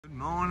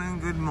morning,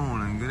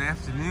 good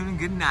afternoon, and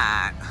good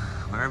night.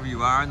 Wherever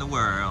you are in the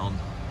world,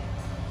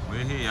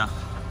 we're here.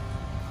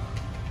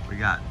 We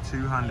got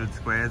 200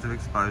 squares of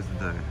exposed to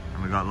do.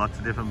 And we got lots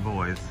of different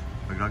boys.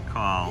 We got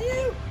Kyle.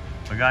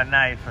 We got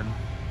Nathan.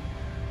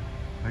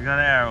 We got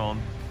Errol.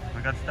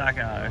 We got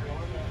Stucco.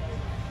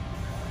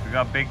 We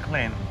got Big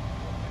Clint.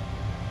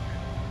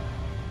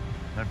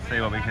 Let's see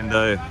what we can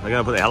do. We're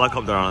going to put the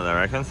helicopter on it, I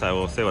reckon, so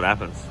we'll see what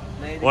happens.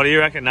 What do you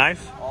reckon,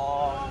 Nath?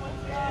 Oh,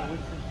 man, we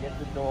should get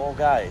the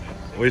dog, eh?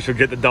 We should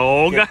get the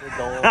dog? Get the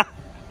dog.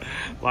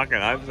 Fucking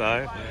hope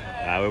so.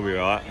 Nah, we'll be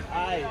right.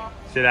 Hey.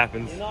 Shit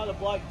happens. You know the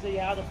bloke, see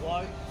how the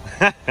bloke?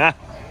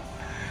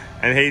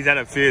 And he's had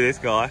a few, this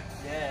guy.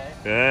 Yeah.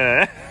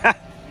 Yeah.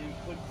 You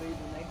could be the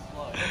next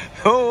bloke.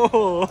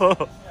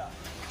 Oh.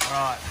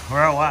 Right,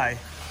 we're away.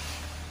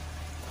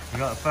 We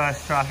got the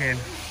first truck in.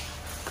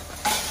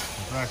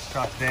 The first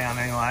truck down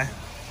anyway.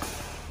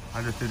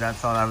 I just did that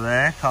side over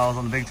there. Kyle's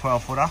on the big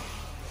 12-footer.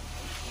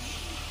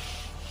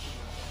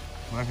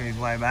 Working his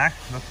way back.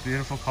 Looks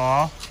beautiful,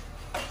 Kyle.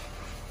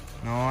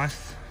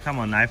 Nice. Come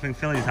on, Nathan,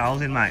 fill his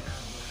holes in, mate.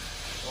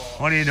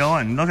 What are you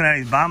doing? Looking at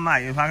his bum,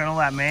 mate. You're fucking all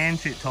that man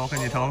shit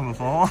talking you're talking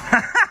before.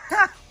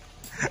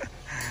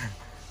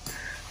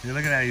 You're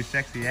looking at his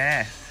sexy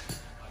ass.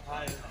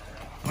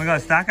 We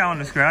got Stucco on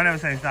the screw. I've never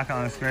seen Stucco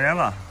on the screw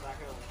ever.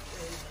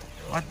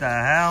 What the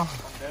hell?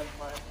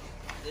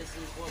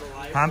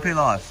 Pumpy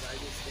life.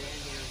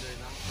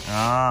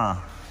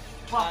 Ah.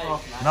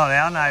 Not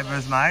our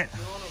neighbours, mate.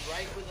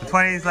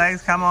 Between his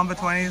legs, come on,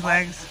 between his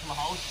legs.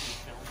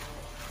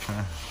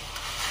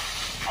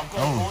 I've got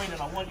a void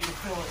and I want you to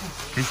fill it.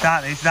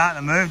 He's starting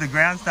to move. The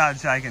ground started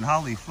shaking.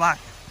 Holy fuck.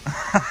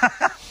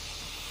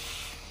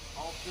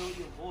 I'll fill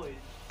your void.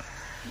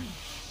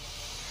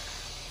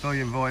 Fill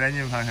your void and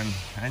your fucking,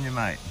 and your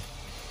mate.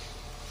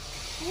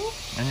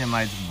 And your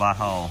mate's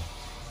butthole.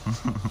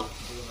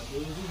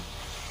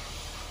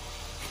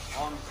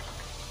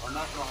 I'm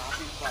not going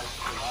happy place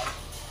today.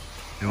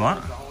 You what?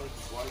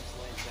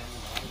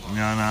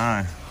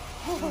 No.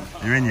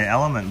 You're in your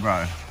element,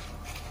 bro.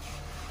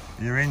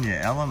 You're in your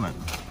element.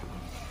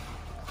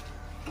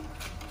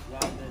 Yeah,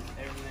 there's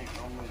everything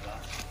wrong with that.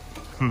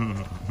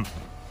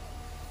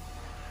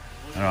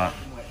 Alright.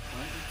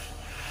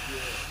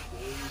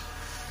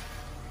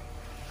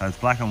 So it's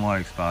black and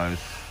white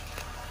exposed.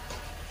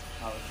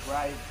 No, it's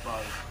grey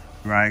exposed.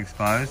 Grey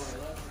exposed.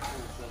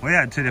 We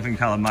had two different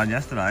coloured mud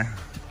yesterday.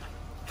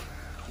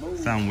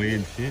 Some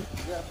weird shit.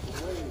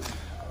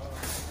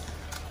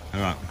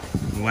 Alright,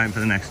 we're waiting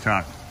for the next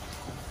truck.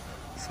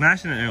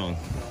 Smashing it, Errol.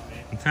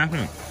 What's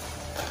happening?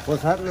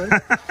 What's happening?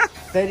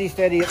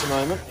 Steady at the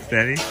moment.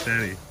 Steady.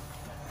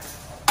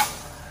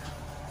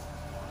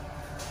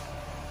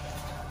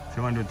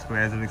 200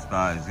 squares of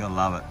exposed. You gotta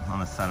love it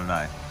on a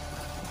Saturday.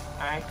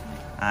 Hey.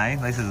 Hey,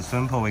 at least there's a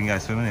swimming pool we can go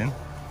swimming in.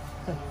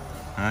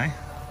 Hey,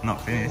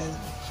 not finished.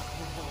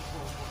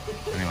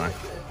 Anyway.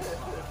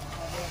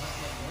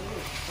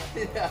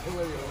 Yeah,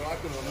 whether you're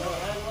rocking or not.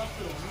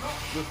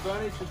 The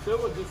furniture too,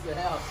 or just the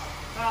house?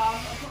 I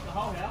took the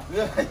whole house.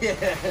 Yeah.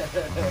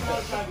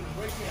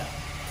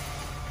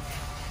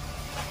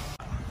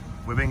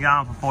 We've been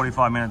going for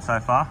 45 minutes so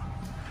far.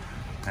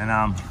 And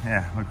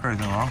yeah, we're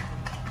cruising along.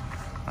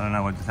 I don't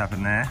know what just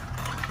happened there.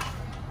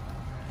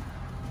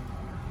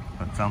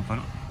 But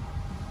something.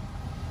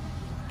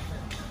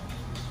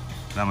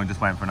 Then we're just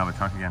waiting for another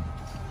truck again.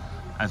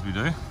 As we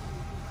do.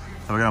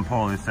 So we're gonna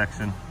pour this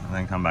section and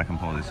then come back and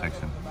pour this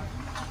section.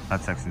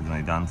 That section's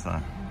nearly done,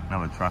 so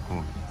another truck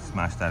will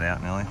smash that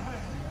out nearly.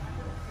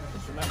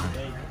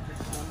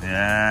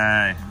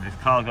 Yeah, this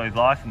Kyle's got his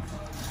license.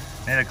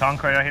 Need a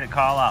concrete, I hit a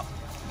Kyle up.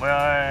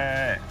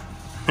 Wait.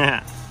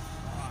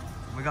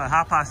 We got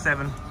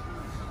 7:30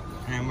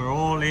 and we're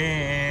all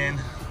in.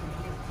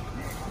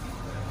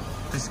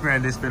 Just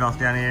spread this bit off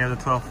down here, the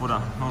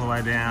 12-footer, all the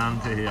way down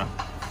to here.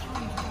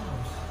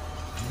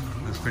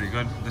 Looks pretty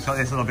good. Just got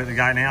this little bit to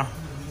go now.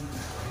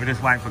 We're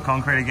just waiting for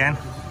concrete again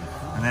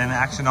and then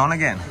action on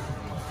again.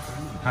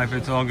 Hope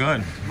it's all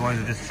good. Boys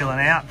are just chilling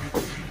out,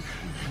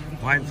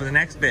 waiting for the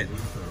next bit.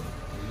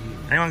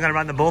 Anyone going to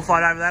run the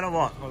bullfight over that or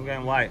what? We're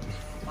going to wait.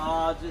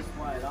 Just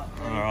wait up.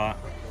 All right.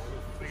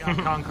 We got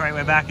concrete.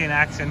 We're back in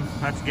action.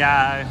 Let's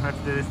go. Let's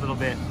do this little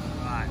bit.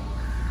 Right.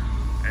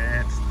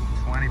 It's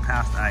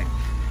 8:20,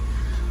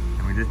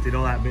 and we just did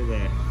all that bit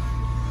there.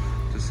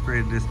 Just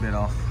screwed this bit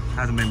off.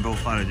 Hasn't been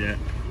bullfighted yet.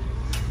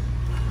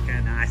 Look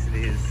how nice it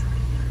is.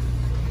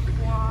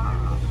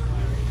 Wow.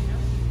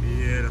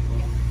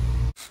 Beautiful.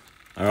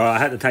 All right. I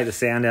had to take the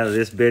sound out of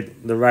this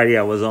bit. The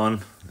radio was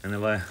on, and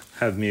if I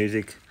have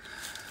music,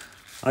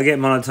 I get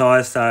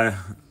monetized, so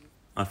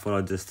I thought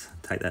I'd just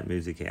take that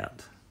music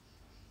out.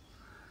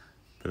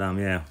 But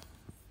yeah,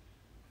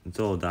 it's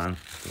all done.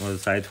 What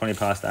did I say,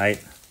 8:20.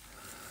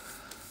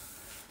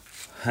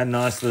 Had a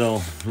nice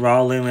little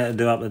roll in. We had to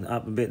do up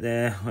a bit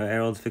there where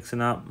Errol's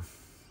fixing up.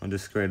 I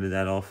just screwed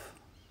that off.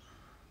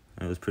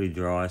 It was pretty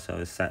dry, so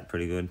it sat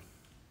pretty good.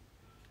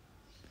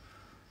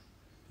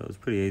 So it was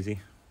pretty easy.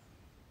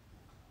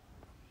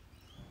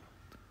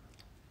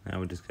 Now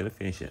we're just gonna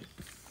finish it.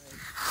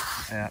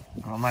 Yeah,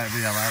 I'll make a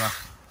video later.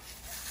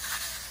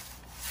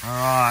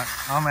 Alright,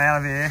 I'm out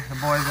of here. The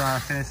boys are going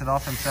to finish it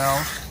off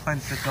themselves.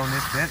 Clint's just doing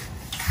this bit.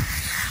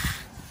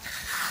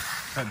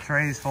 Got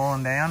trees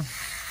falling down.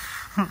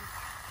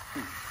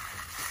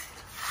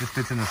 This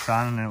bit's in the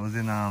sun and it was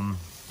in no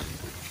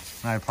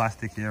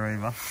plastic here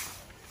either.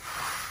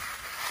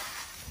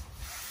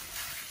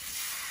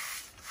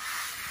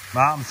 But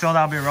I'm sure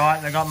they'll be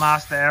right. They got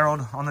Master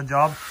Errol on the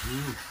job.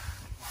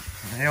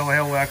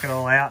 He'll work it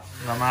all out.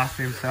 The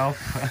master himself.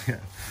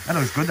 That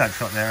looks good, that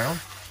shot there, Errol.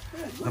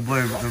 The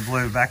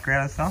blue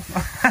background and stuff.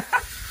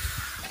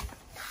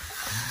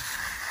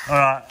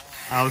 Alright,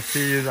 I'll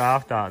see you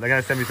after. They're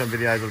going to send me some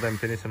videos of them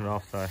finishing it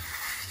off, so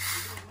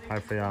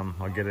hopefully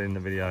I'll get it in the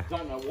video.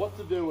 Don't know what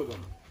to do with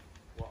them.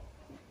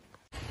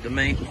 The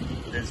meat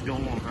that's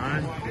gone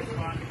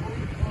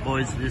home.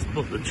 Boys just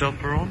put the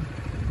chopper on.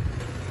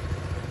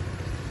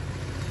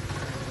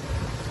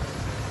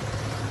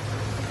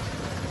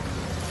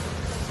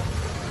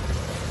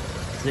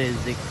 There's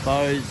the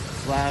exposed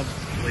slab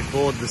we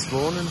bored this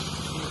morning.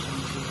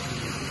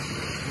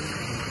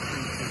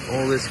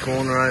 All this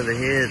corner over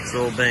here, it's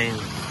all been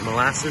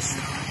molasses.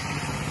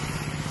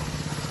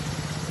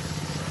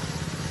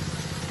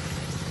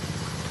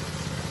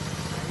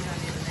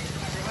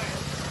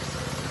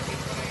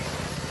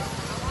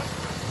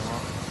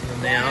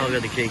 And now I've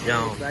got to keep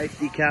going.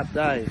 Safety cap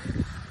Dave.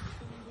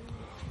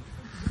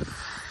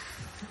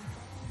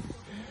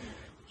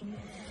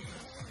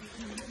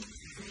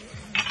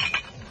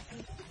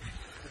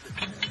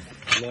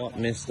 Light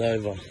mist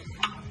over.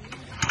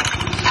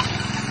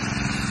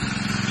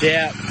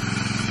 Yeah.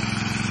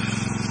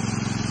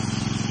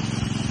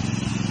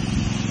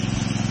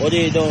 What are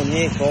you doing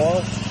here,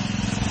 Kyle? I'm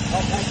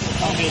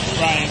just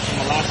spraying some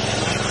molasses.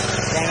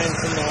 Spraying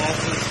some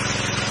molasses.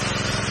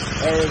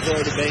 Errol's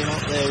already been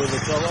up there with the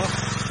trowel.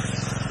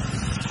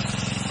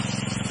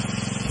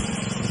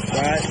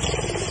 Right.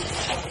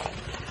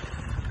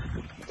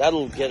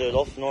 That'll get it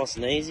off nice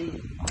and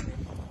easy.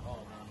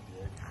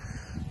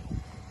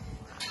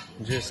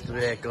 Just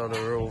about got a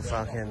real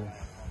fucking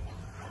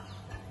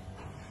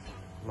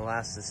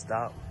molasses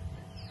stop.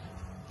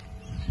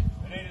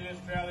 We need to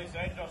just trowel this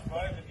edge, I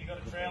suppose. Have you got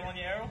a trowel on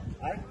you, Errol?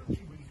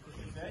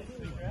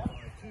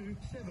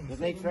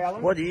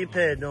 What are you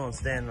pair doing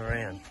standing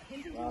around?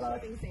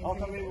 I'll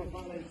come in with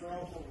one of these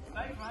trowels.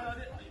 Thanks, mate. I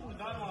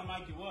don't want to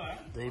make you work.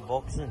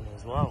 D-boxing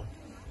as well.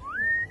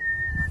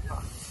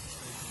 Wow.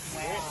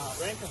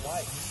 Rank and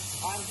weight.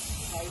 I'm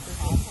so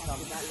how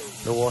did that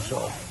look? The wash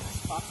off.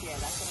 Fuck yeah,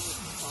 that's gonna look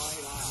so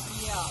loud.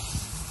 Yeah.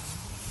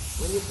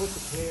 When you put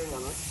the clear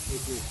on it,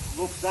 it will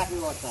look exactly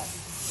like that.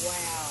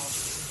 Wow.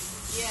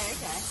 Yeah,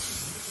 okay.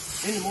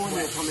 In the morning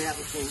they'll come out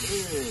and sing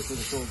to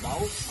the sort of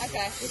bowl.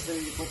 Okay. As soon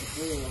as you put the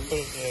clear on.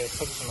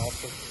 Put some off.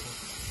 So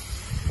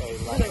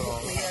Put later it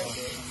on.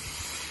 clear.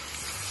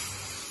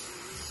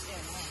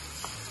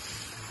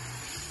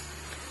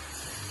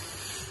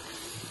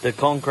 The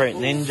concrete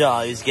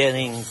ninja is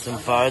getting some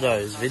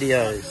photos,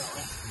 videos.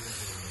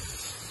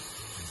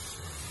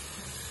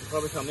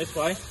 Probably come this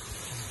way.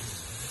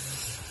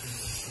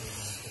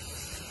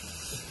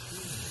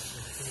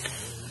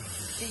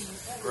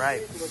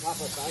 Great. He's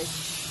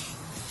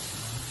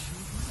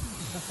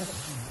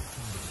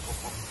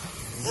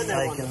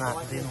taking that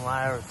thin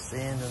layer of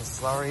sand and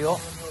slurry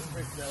off.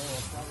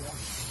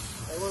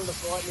 They wanted to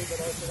fight me, but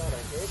I said I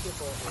don't care if you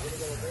fight me. What are you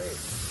going to do?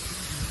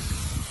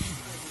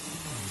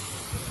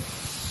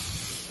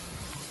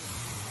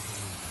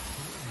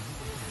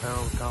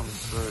 Errol comes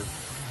through.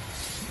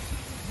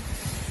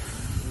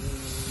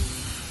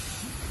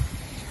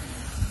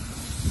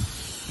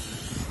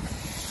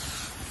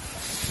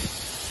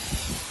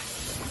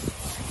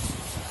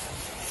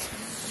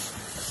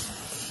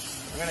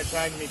 I'm going to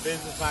change my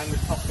business name to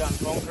Top Gun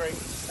Concrete.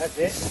 That's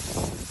it.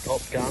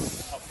 Top gun.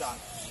 Top Gun.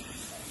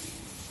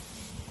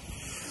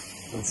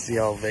 That's the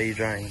old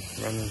V-drain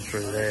running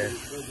through there.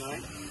 Good,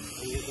 mate.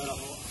 And you've got a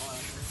high.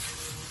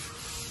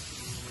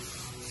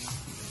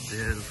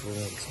 Beautiful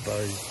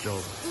exposed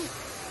job.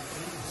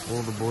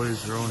 All the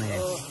boys are on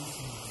here.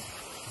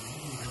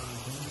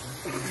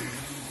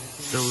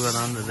 Still got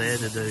under there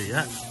to do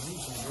yet.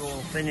 We're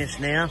all finished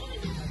now.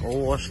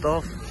 All washed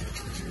off.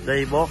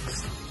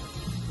 D-boxed.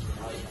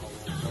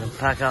 And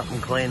pack up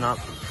and clean up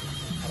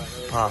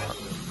part.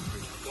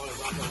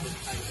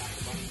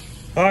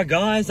 Alright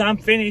guys, I'm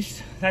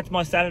finished. That's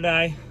my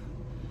Saturday.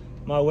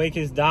 My week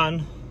is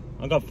done.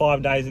 I got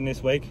 5 days in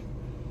this week.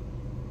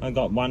 I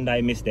got 1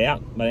 day missed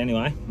out, but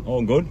anyway,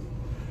 all good.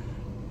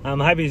 I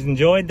hope you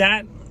enjoyed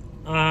that.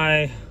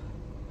 I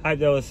hope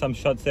there was some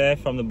shots there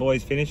from the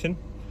boys finishing.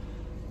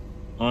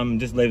 I'm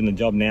just leaving the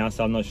job now,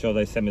 so I'm not sure if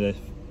they sent me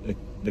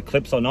the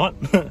clips or not.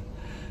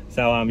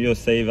 So you'll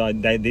see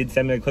if they did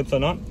send me the clips or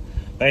not.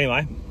 But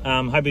anyway,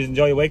 hope you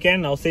enjoy your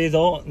weekend. I'll see you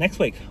all next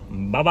week.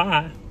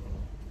 Bye-bye.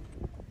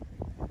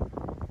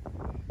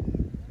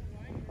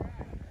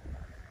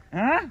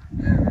 Huh?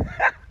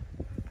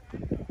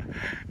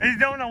 He's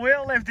doing a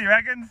wheel lift, he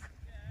reckons.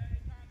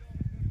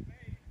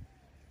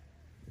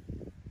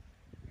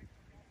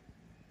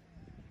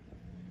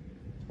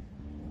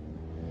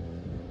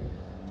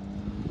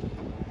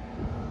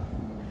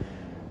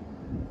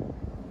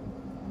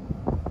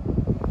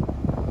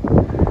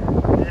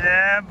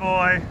 Yeah,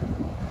 boy.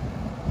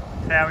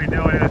 That's how we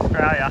do it in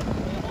Australia.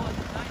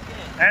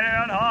 And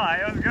on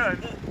high, it was good.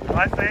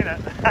 I seen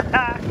it.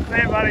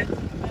 See you,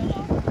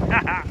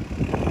 buddy.